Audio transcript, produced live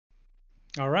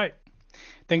All right.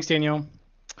 Thanks, Daniel.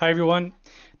 Hi, everyone.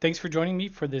 Thanks for joining me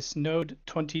for this Node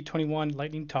 2021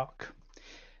 Lightning Talk.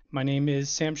 My name is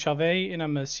Sam Chalvet, and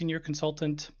I'm a senior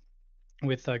consultant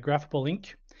with Graphable Inc.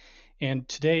 And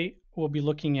today we'll be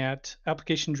looking at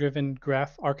application-driven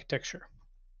graph architecture.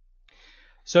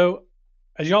 So,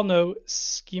 as you all know,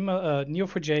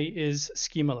 Neo4j is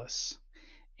schemaless,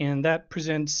 and that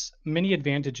presents many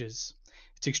advantages.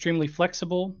 It's extremely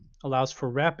flexible, allows for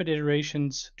rapid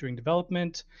iterations during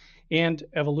development, and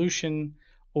evolution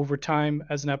over time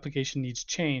as an application needs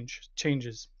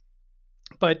changes.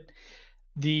 But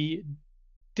the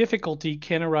difficulty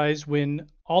can arise when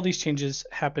all these changes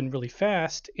happen really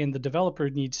fast and the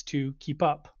developer needs to keep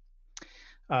up.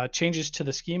 Changes to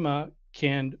the schema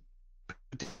can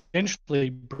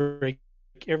potentially break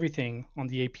everything on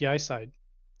the API side.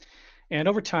 And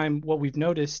over time, what we've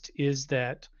noticed is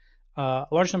that a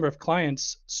large number of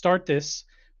clients start this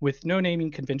with no naming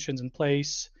conventions in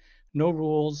place, no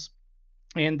rules,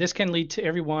 and this can lead to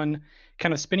everyone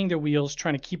kind of spinning their wheels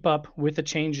trying to keep up with the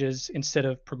changes instead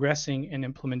of progressing and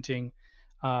implementing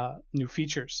new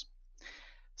features.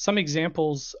 Some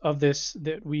examples of this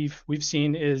that we've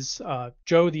seen is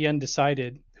Joe the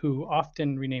Undecided, who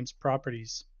often renames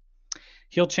properties.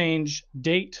 He'll change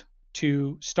date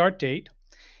to start date,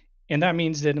 and that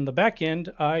means that in the back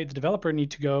end, I, the developer,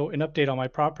 need to go and update all my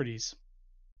properties.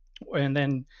 And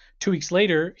then 2 weeks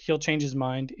later, he'll change his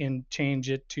mind and change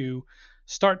it to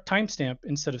start timestamp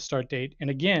instead of start date. And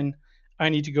again, I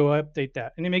need to go update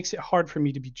that. And it makes it hard for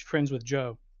me to be friends with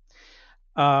Joe.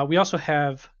 We also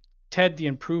have Ted the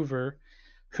Improver,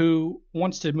 who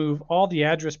wants to move all the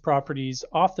address properties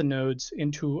off the nodes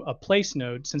into a place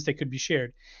node since they could be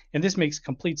shared. And this makes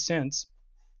complete sense.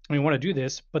 We want to do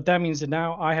this, but that means that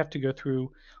now I have to go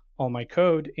through all my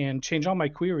code and change all my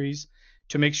queries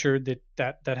to make sure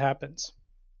that happens.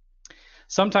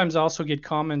 Sometimes I also get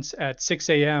comments at 6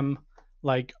 a.m.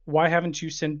 like, why haven't you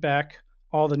sent back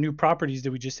all the new properties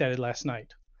that we just added last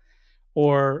night?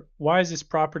 Or why is this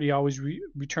property always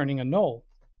returning a null?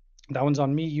 That one's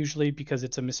on me usually because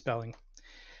it's a misspelling.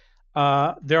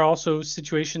 There are also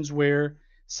situations where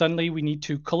suddenly we need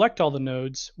to collect all the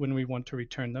nodes when we want to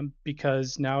return them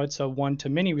because now it's a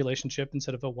one-to-many relationship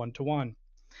instead of a one-to-one.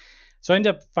 So I end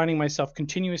up finding myself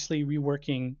continuously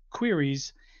reworking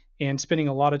queries and spending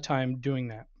a lot of time doing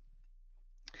that.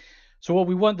 So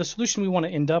the solution we want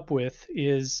to end up with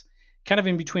is kind of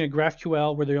in between a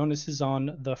GraphQL where the onus is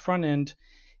on the front end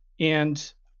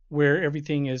and where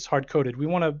everything is hard coded. We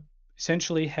want to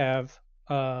essentially have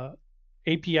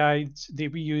APIs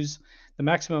that we use the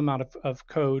maximum amount of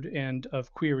code and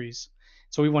of queries.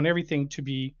 So we want everything to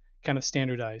be kind of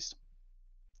standardized.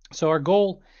 So our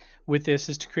goal with this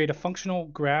is to create a functional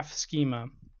graph schema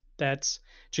that's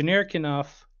generic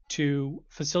enough to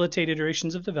facilitate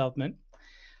iterations of development,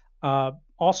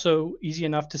 also easy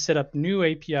enough to set up new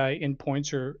API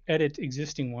endpoints or edit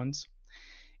existing ones,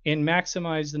 and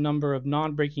maximize the number of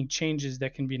non-breaking changes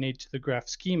that can be made to the graph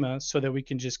schema so that we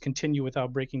can just continue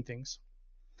without breaking things.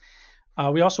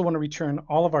 We also want to return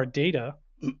all of our data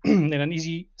in an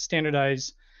easy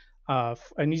standardized,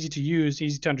 an easy to use,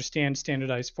 easy to understand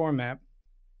standardized format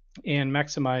and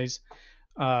maximize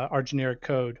our generic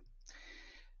code.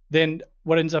 Then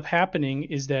what ends up happening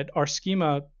is that our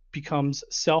schema becomes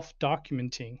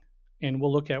self-documenting, and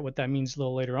we'll look at what that means a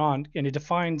little later on, and it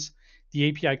defines the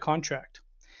API contract.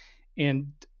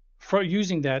 And for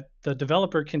using that, the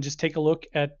developer can just take a look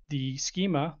at the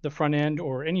schema, the front end,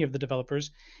 or any of the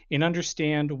developers, and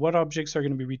understand what objects are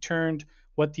going to be returned,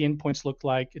 what the endpoints look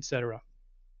like, etc.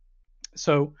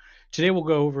 So today we'll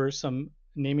go over some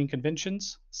naming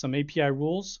conventions, some API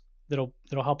rules that'll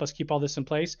help us keep all this in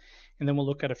place, and then we'll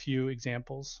look at a few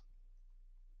examples.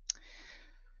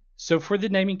 So for the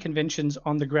naming conventions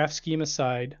on the graph schema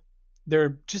side, there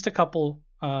are just a couple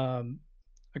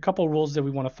rules that we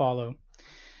want to follow.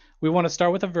 We want to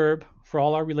start with a verb for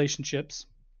all our relationships.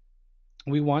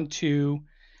 We want to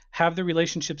have the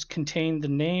relationships contain the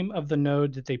name of the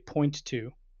node that they point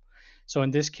to. So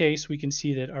in this case, we can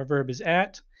see that our verb is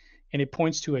at, and it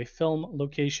points to a film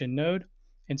location node.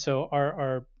 And so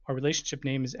our relationship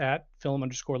name is at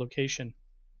film_location.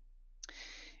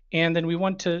 And then we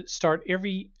want to start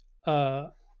every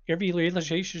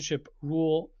relationship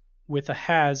rule with a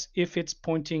has if it's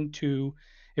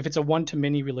a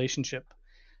one-to-many relationship.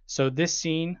 So this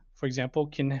scene, for example,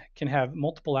 can have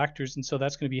multiple actors, and so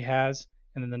that's going to be has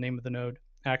and then the name of the node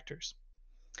actors.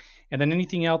 And then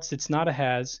anything else that's not a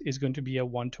has is going to be a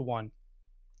one-to-one.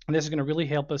 And this is going to really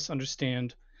help us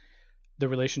understand the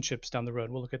relationships down the road.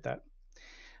 We'll look at that.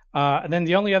 And then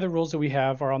the only other rules that we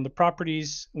have are on the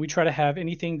properties. We try to have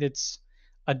anything that's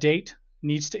a date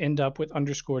needs to end up with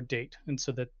underscore date, and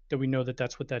so that we know that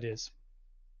that's what that is.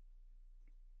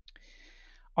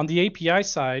 On the API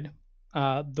side,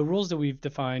 the rules that we've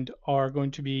defined are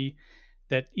going to be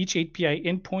that each API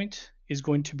endpoint is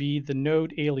going to be the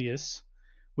node alias,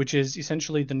 which is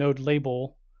essentially the node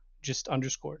label just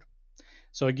underscored.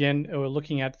 So again, we're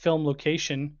looking at film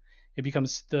location. It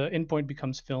becomes the endpoint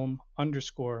becomes film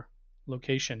underscore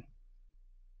location.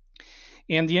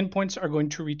 And the endpoints are going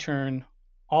to return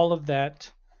all of that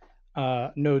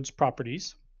node's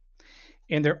properties.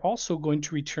 And they're also going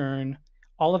to return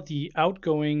all of the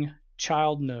outgoing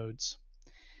child nodes.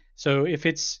 So if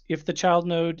the child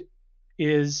node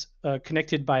is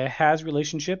connected by a has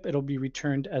relationship, it'll be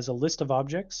returned as a list of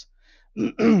objects.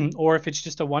 Or if it's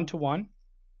just a one-to-one,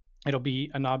 it'll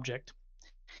be an object.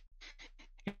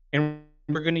 And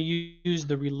we're going to use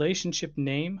the relationship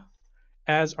name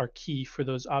as our key for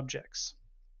those objects.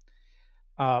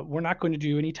 We're not going to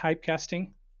do any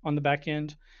typecasting on the back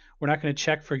end. We're not going to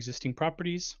check for existing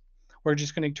properties. We're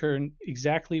just going to turn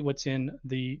exactly what's in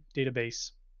the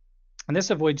database. And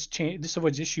this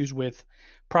avoids issues with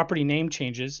property name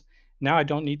changes. Now I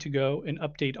don't need to go and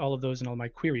update all of those in all my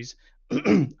queries.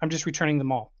 I'm just returning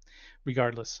them all,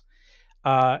 regardless.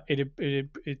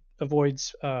 It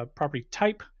avoids property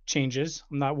type changes.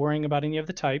 I'm not worrying about any of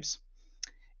the types.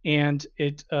 And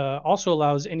it also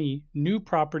allows any new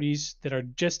properties that are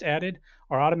just added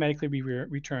are automatically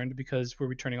returned because we're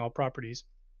returning all properties.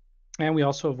 And we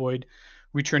also avoid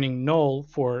returning null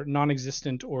for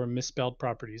non-existent or misspelled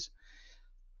properties.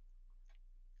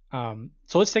 So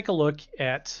let's take a look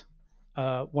at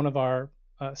one of our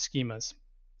schemas.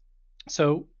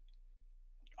 So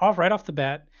right off the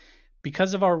bat,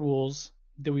 because of our rules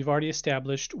that we've already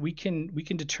established, we can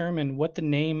determine what the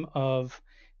name of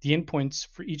the endpoints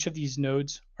for each of these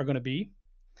nodes are going to be.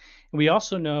 And we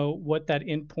also know what that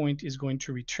endpoint is going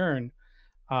to return.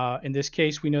 In this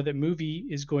case, we know that movie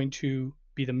is going to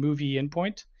be the movie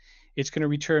endpoint. It's going to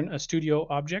return a studio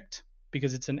object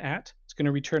because it's an at. It's going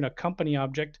to return a company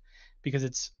object because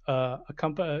it's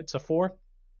it's a for.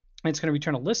 And it's going to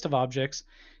return a list of objects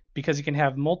because it can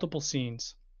have multiple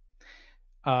scenes.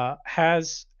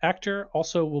 Has actor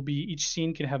also will be each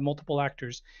scene can have multiple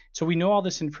actors. So we know all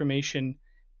this information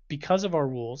because of our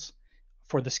rules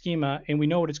for the schema, and we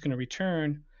know what it's going to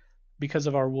return because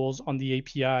of our rules on the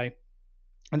API.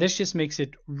 And this just makes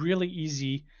it really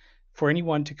easy for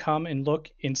anyone to come and look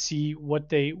and see what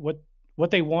they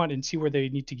want and see where they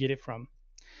need to get it from.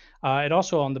 It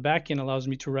also on the back end allows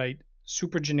me to write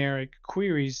super generic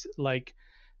queries like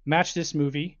match this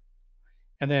movie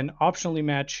and then optionally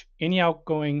match any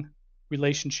outgoing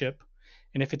relationship.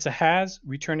 And if it's a has,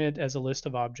 return it as a list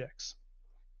of objects.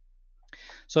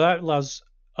 So that allows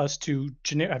us to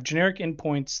have generic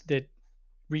endpoints that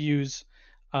reuse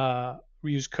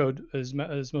code as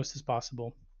most as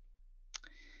possible.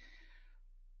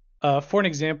 For an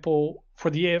example, for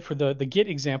the get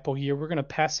example here, we're going to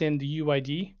pass in the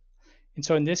UID. And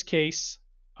so in this case,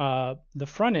 the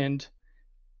front end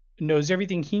knows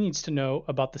everything he needs to know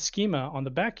about the schema on the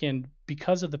back end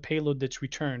because of the payload that's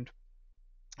returned.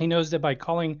 He knows that by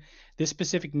calling this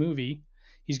specific movie,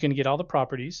 he's going to get all the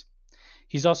properties.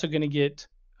 He's also going to get,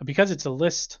 because it's a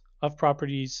list of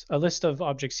properties, a list of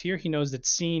objects here, he knows that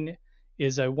scene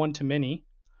is a one-to-many.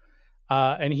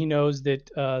 And he knows that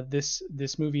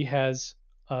this movie has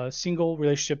a single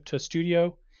relationship to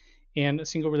studio and a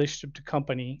single relationship to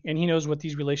company. And he knows what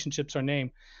these relationships are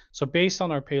named. So based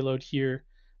on our payload here,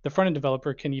 the front-end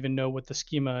developer can even know what the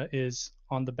schema is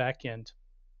on the back end.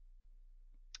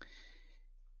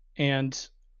 And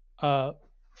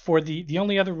for the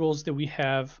only other rules that we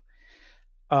have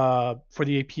for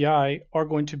the API are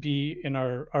going to be in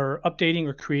our updating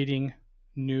or creating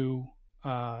new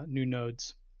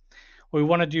nodes. What we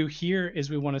want to do here is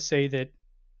we want to say that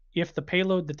if the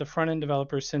payload that the front-end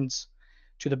developer sends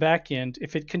to the back end,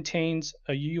 if it contains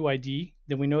a UUID,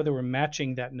 then we know that we're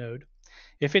matching that node.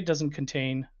 If it doesn't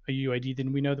contain a UUID,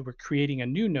 then we know that we're creating a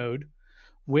new node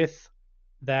with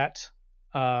that.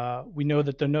 We know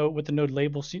that what the node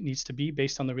label needs to be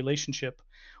based on the relationship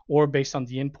or based on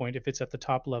the endpoint if it's at the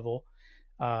top level.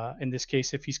 In this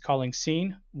case, if he's calling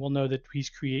scene, we'll know that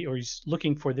he's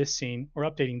looking for this scene or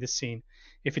updating this scene.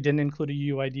 If it didn't include a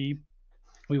UUID,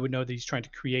 we would know that he's trying to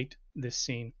create this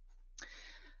scene.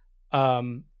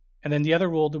 And then the other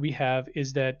rule that we have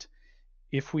is that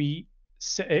if we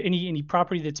any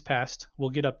property that's passed will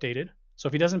get updated. So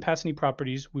if he doesn't pass any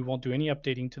properties, we won't do any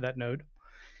updating to that node.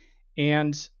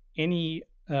 And any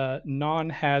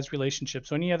non-has relationship,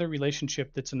 so any other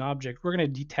relationship that's an object, we're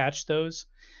going to detach those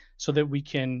so that we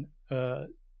can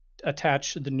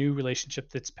attach the new relationship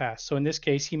that's passed. So in this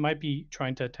case, he might be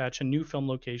trying to attach a new film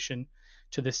location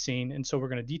to this scene. And so we're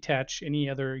going to detach any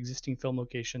other existing film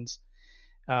locations,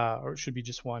 or it should be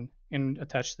just one, and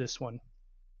attach this one.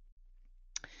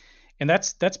 And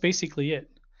that's basically it.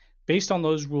 Based on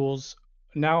those rules,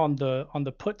 now on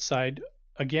the put side,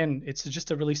 again, it's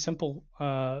just a really simple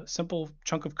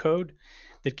chunk of code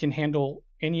that can handle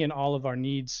any and all of our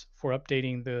needs for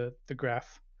updating the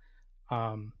graph.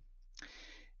 And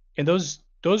those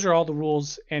are all the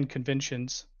rules and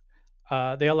conventions.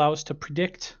 They allow us to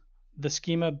predict the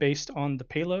schema based on the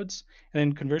payloads, and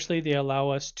then conversely, they allow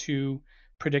us to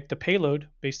predict the payload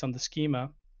based on the schema.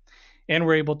 And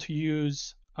we're able to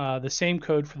use the same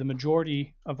code for the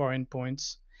majority of our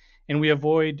endpoints, and we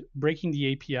avoid breaking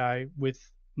the API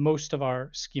with most of our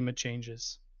schema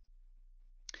changes.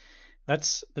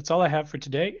 That's all I have for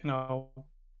today, and I'll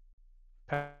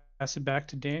pass it back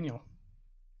to Daniel.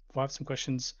 We'll have some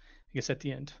questions, I guess, at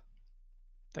the end.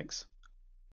 Thanks.